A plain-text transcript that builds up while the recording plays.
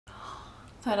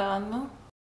Hi,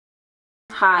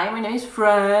 my name is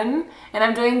Fran and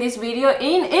I'm doing this video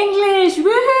in English.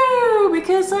 Woohoo!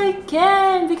 Because I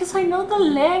can, because I know the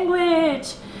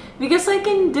language, because I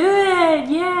can do it,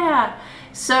 yeah!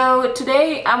 So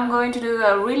today I'm going to do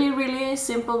a really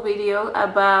simple video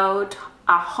about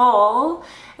a haul.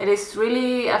 It is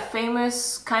really a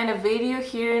famous kind of video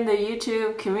here in the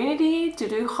YouTube community to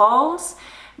do hauls.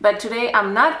 But today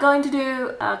I'm not going to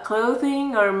do a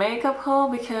clothing or makeup haul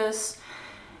because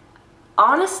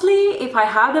honestly, if I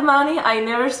have the money, I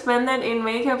never spend it in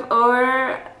makeup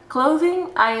or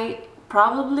clothing. I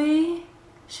probably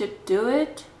should do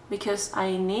it because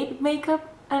I need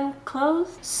makeup and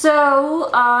clothes. So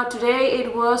today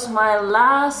it was my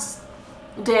last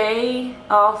day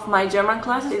of my German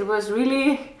classes. It was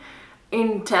really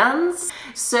intense.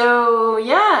 So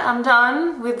yeah, I'm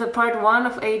done with the part 1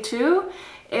 of A2,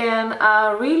 and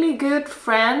a really good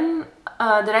friend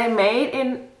that I made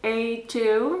in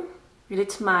A2,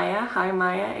 it's Maya. Hi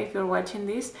Maya, if you're watching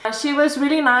this. She was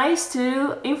really nice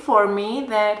to inform me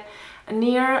that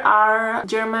near our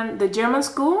the German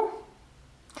school,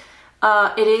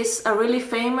 it is a really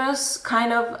famous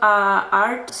kind of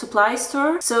art supply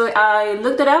store. So I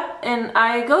looked it up and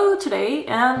I go today,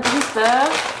 and this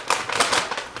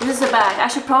is the bag. I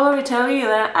should probably tell you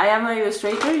that I am an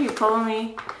illustrator. You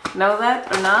probably know that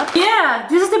or not. Yeah,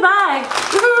 this is the bag.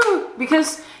 Woohoo!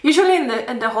 Because usually in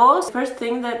the hauls, the first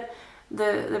thing that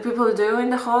the people do in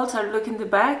the hauls are look in the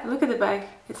bag. Look at the bag.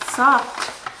 It's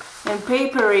soft and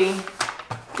papery.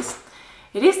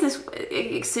 It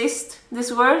exists,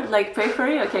 this word, like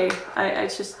papery. Okay,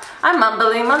 I'm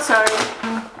mumbling, I'm sorry.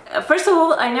 First of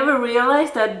all, I never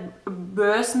realized that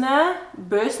Boesner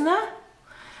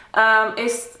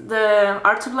is the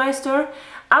art supply store.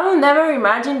 I will never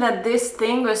imagine that this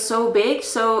thing was so big.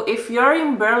 So if you're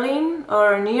in Berlin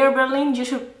or near Berlin, you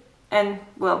should, and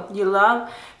well, you love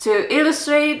to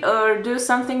illustrate or do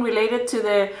something related to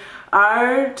the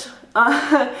art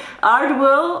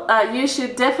world, you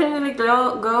should definitely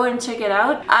go and check it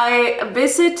out. I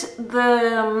visit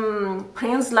the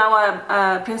Prenzlauer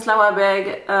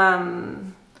Berg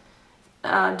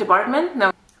department.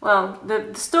 No, well,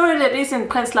 the store that is in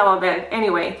Prenzlauer Berg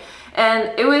anyway,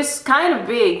 and it was kind of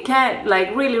big,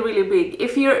 like really big.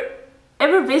 If you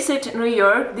ever visit New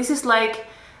York, this is like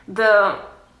the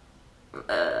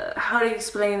how do you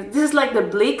explain it? This is like the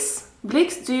Blick's.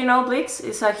 Do you know Blick's?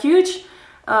 It's a huge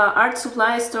art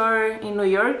supply store in New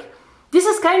York. This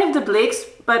is kind of the Blick's,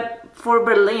 but for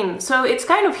Berlin. So it's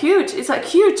kind of huge. It's a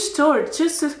huge store,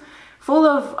 just full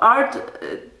of art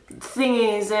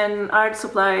thingies and art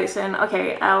supplies. And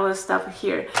okay, I will stop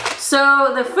here.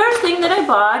 So the first thing that I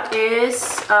bought is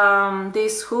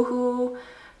this UHU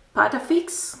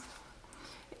Patafix.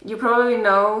 You probably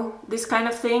know this kind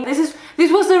of thing. This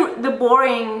was the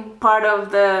boring part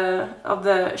of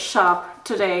the shop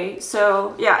today.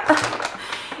 So yeah.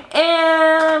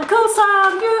 And cool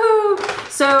song, yoo-hoo!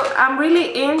 So I'm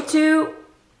really into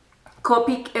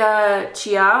COPIC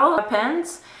ciao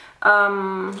pens,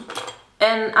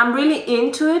 and I'm really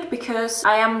into it because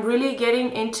I am really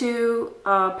getting into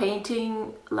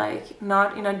painting, like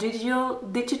not in a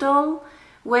digital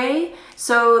way.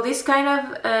 So this kind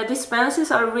of these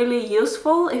pencils are really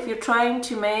useful if you're trying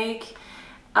to make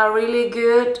a really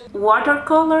good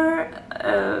watercolor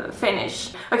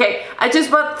finish. Okay, I just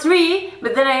bought 3,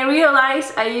 but then I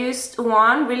realized I used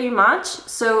 1 really much,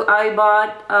 so I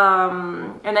bought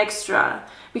an extra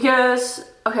because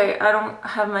okay, I don't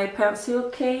have my pencil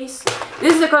case.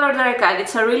 This is the color that I got.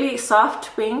 It's a really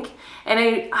soft pink,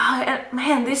 and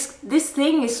man, this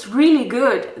thing is really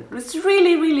good. It's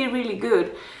really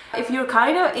good. If you're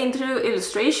kind of into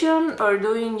illustration or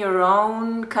doing your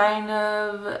own kind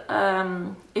of,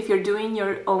 if you're doing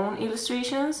your own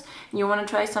illustrations and you want to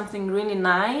try something really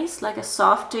nice, like a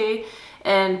softy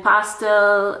and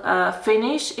pastel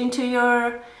finish into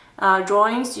your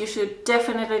drawings, you should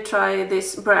definitely try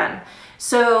this brand.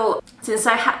 So since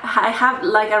I have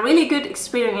like a really good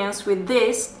experience with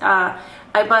this, I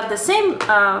bought the same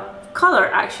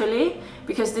color actually,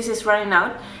 because this is running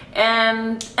out.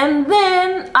 And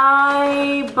then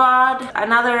I bought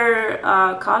another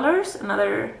colors,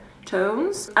 another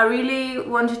tones. I really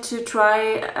wanted to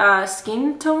try a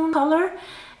skin tone color,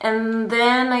 and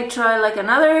then I tried like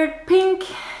another pink,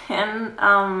 and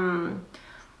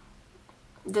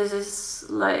this is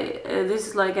like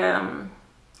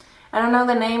I don't know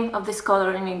the name of this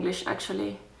color in English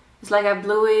actually. It's like a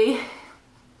bluey.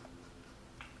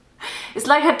 It's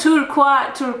like a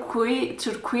turquoise,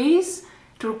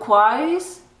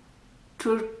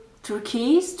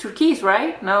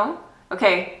 right? No?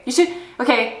 Okay, you should.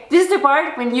 Okay, this is the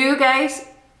part when you guys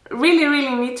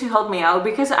really need to help me out,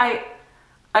 because I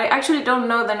actually don't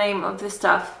know the name of this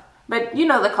stuff, but you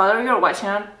know the color, you're watching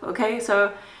it, okay?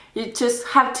 So you just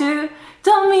have to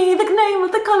tell me the name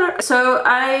of the color. So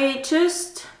I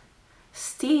just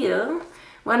steal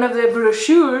one of the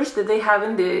brochures that they have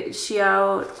in the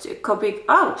ciao COPIC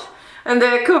out, and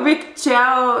the COPIC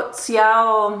ciao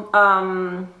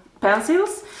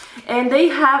pencils, and they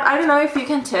have, I don't know if you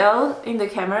can tell in the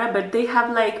camera, but they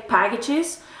have like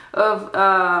packages of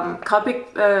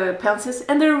COPIC pencils,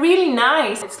 and they're really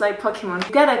nice. It's like Pokemon,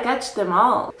 you gotta catch them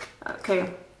all. Okay,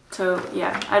 so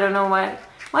yeah, I don't know why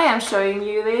I'm showing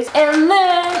you this. And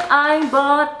then I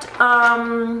bought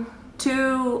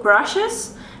 2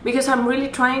 brushes, because I'm really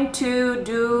trying to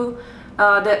do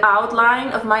the outline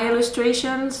of my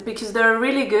illustrations, because they're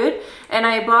really good. And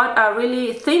I bought a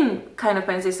really thin kind of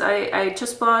pencils. I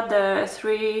just bought the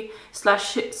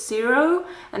 3/0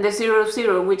 and the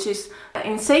 00, which is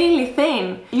insanely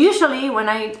thin. Usually when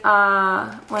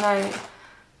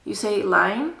you say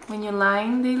line, when you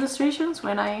line the illustrations,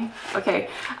 I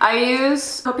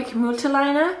use COPIC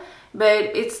multiliner,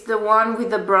 but it's the one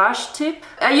with the brush tip.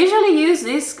 I usually use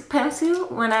this pencil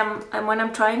when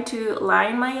I'm trying to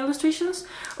line my illustrations,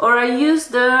 or I use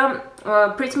the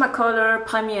Prismacolor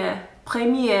Premier.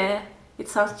 It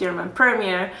sounds German,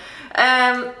 Premier,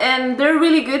 and they're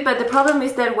really good. But the problem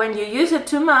is that when you use it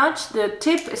too much, the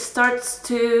tip starts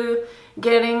to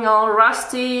getting all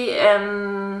rusty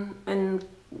and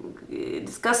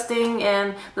disgusting,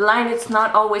 and the line is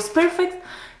not always perfect.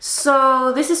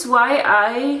 So this is why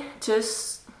I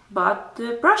just bought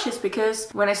the brushes, because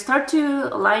when I start to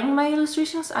line my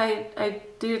illustrations, I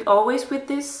do it always with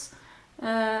this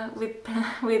with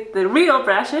the real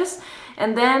brushes.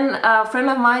 And then a friend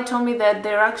of mine told me that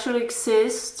there actually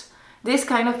exist this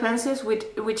kind of pencils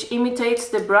which imitates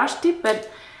the brush tip, but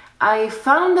I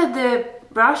found that the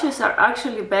brushes are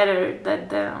actually better than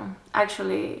the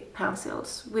actually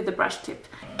pencils with the brush tip.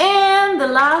 And the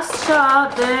last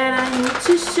shot that I need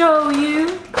to show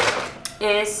you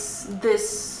is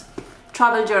this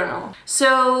travel journal.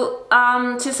 So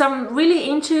since I'm really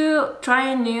into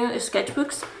trying new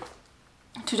sketchbooks,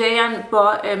 today I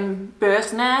bought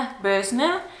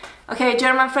Boesner. Okay,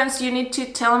 German friends, you need to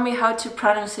tell me how to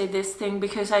pronounce this thing,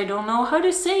 because I don't know how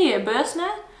to say it.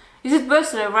 Boesner? Is it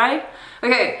Boesner, right?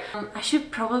 Okay, I should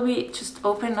probably just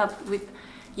open up with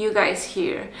you guys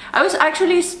here. I was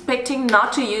actually expecting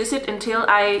not to use it until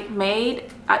I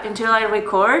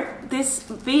record this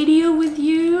video with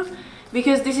you,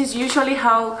 because this is usually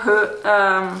how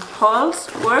hauls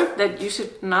work, that you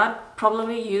should not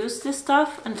probably use this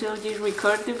stuff until you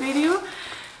record the video.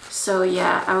 So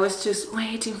yeah, I was just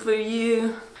waiting for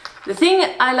you. The thing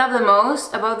I love the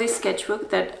most about this sketchbook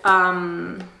that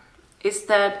is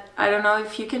that, I don't know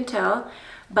if you can tell,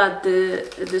 but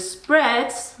the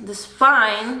spreads, the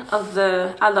spine of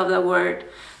the, I love that word,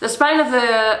 the spine of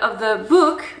the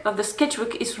book, of the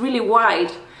sketchbook, is really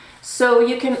wide, so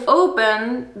you can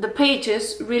open the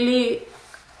pages really,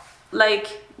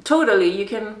 like, totally. You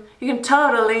can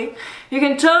totally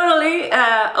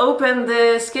open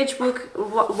the sketchbook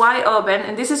wide open,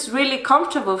 and this is really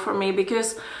comfortable for me,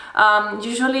 because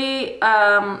usually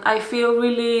I feel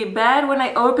really bad when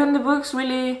I open the books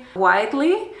really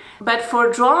widely. But for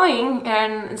drawing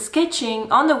and sketching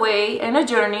on the way and a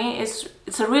journey,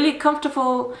 it's a really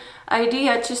comfortable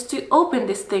idea just to open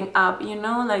this thing up, you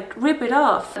know, like rip it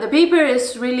off. The paper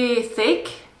is really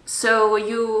thick, so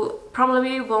you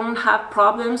probably won't have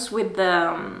problems with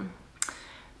the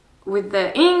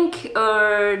ink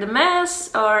or the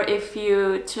mess, or if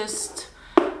you just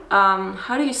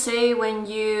how do you say, when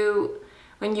you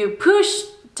push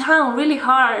down really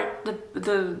hard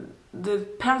the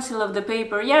pencil of the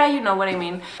paper. Yeah, you know what I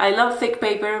mean. I love thick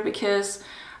paper because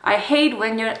I hate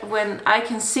when I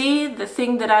can see the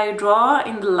thing that I draw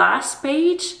in the last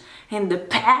page in the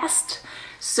past.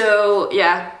 So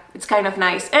yeah, it's kind of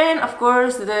nice. And of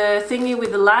course the thingy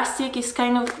with the elastic is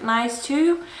kind of nice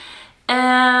too.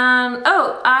 And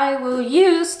oh, I will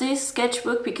use this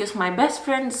sketchbook because my best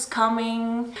friend is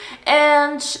coming,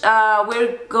 and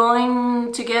we're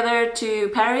going together to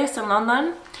Paris and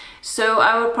London. So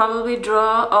I will probably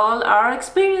draw all our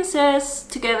experiences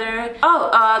together. Oh,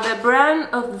 the brand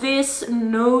of this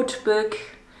notebook,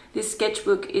 this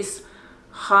sketchbook, is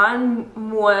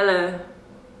Muehle.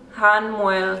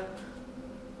 Muehle.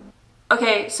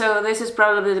 Okay, so this is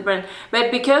probably the brand, but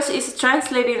because it's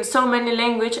translated in so many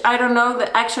languages, I don't know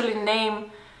the actual name.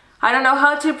 I don't know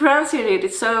how to pronounce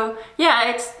it. So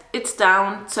yeah, it's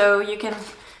down, so you can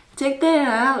check that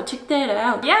out. Check that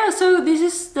out. Yeah, so this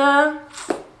is the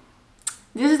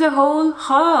This is the whole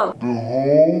haul.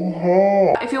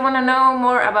 If you want to know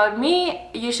more about me,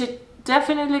 you should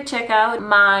definitely check out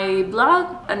my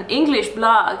blog, an English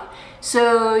blog.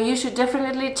 So you should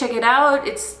definitely check it out.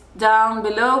 It's down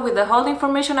below with the whole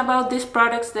information about these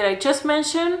products that I just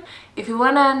mentioned. If you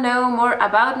want to know more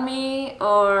about me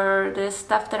or the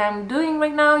stuff that I'm doing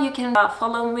right now, you can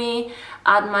follow me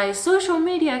at my social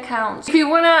media accounts. If you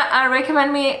want to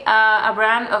recommend me a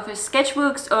brand of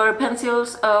sketchbooks or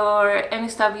pencils or any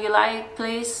stuff you like,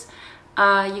 please,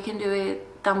 you can do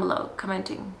it down below,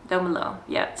 commenting down below.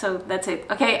 Yeah, so that's it.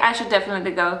 Okay, I should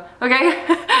definitely go. Okay,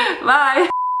 bye.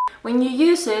 When you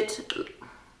use it,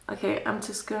 okay, I'm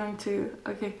just going to,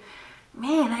 okay.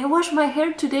 Man, I washed my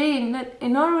hair today and it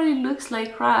already looks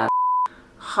like crap.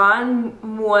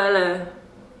 Muehle.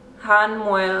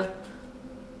 Muehle.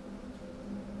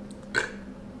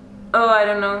 Oh, I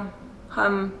don't know.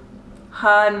 Hahne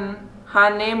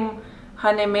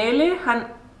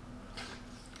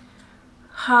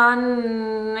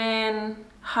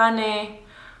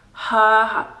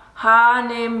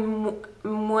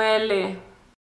Muehle.